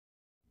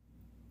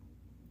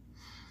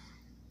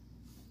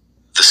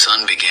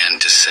sun began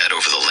to set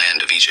over the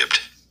land of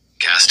Egypt,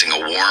 casting a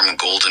warm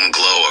golden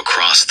glow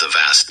across the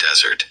vast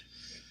desert.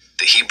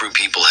 The Hebrew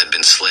people had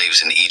been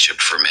slaves in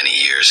Egypt for many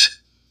years,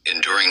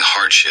 enduring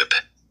hardship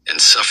and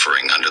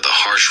suffering under the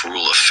harsh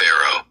rule of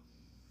Pharaoh.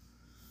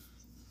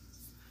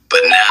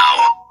 But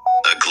now,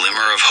 a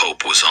glimmer of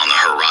hope was on the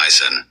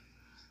horizon.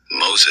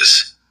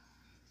 Moses.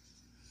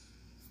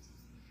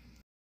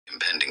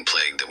 Impending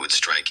plague that would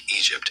strike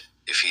Egypt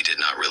if he did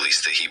not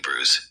release the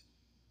Hebrews.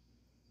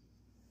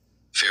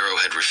 Pharaoh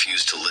had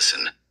refused to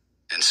listen,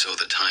 and so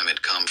the time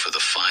had come for the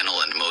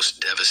final and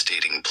most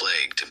devastating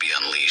plague to be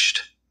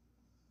unleashed.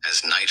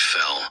 As night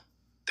fell,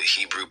 the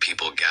Hebrew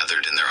people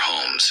gathered in their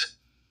homes,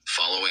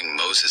 following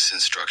Moses'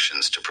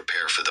 instructions to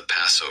prepare for the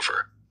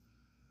Passover.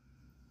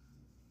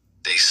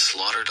 They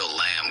slaughtered a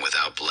lamb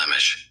without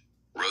blemish,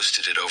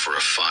 roasted it over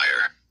a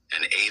fire,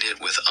 and ate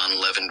it with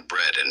unleavened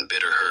bread and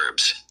bitter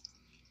herbs.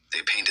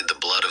 They painted the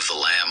blood of the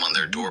lamb on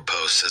their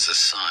doorposts as a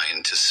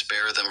sign to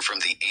spare them from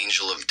the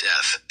angel of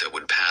death that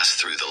would pass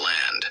through the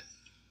land.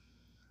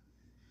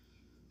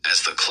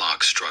 As the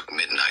clock struck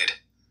midnight,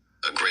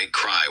 a great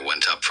cry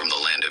went up from the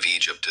land of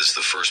Egypt as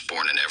the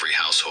firstborn in every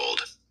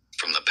household,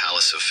 from the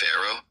palace of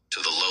Pharaoh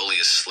to the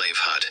lowliest slave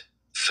hut,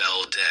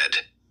 fell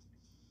dead.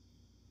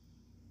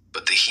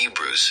 But the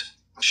Hebrews,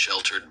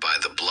 sheltered by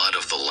the blood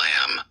of the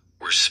Lamb,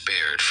 were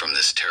spared from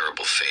this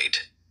terrible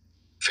fate.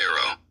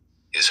 Pharaoh,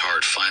 his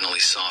heart finally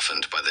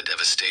softened by the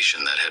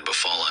devastation that had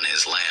befallen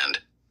his land,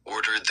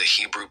 ordered the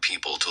Hebrew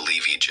people to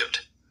leave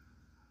Egypt.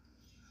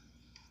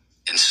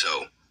 And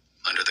so,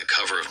 under the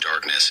cover of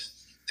darkness,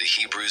 the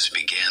Hebrews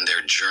began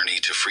their journey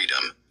to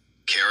freedom,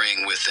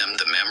 carrying with them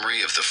the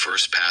memory of the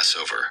first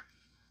Passover,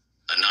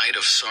 a night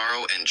of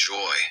sorrow and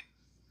joy,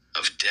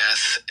 of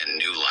death and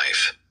new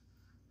life.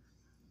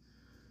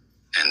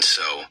 And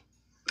so,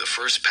 the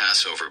first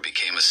Passover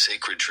became a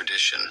sacred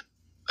tradition,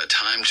 a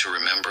time to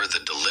remember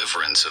the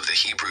deliverance of the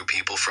Hebrew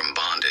people from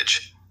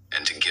bondage,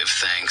 and to give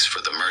thanks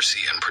for the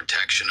mercy and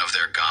protection of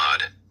their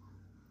God.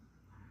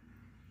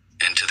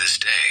 And to this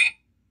day,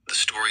 the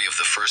story of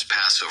the first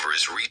Passover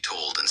is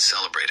retold and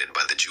celebrated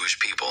by the Jewish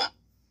people,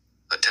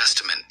 a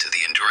testament to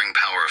the enduring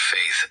power of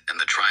faith and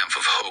the triumph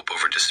of hope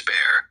over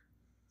despair.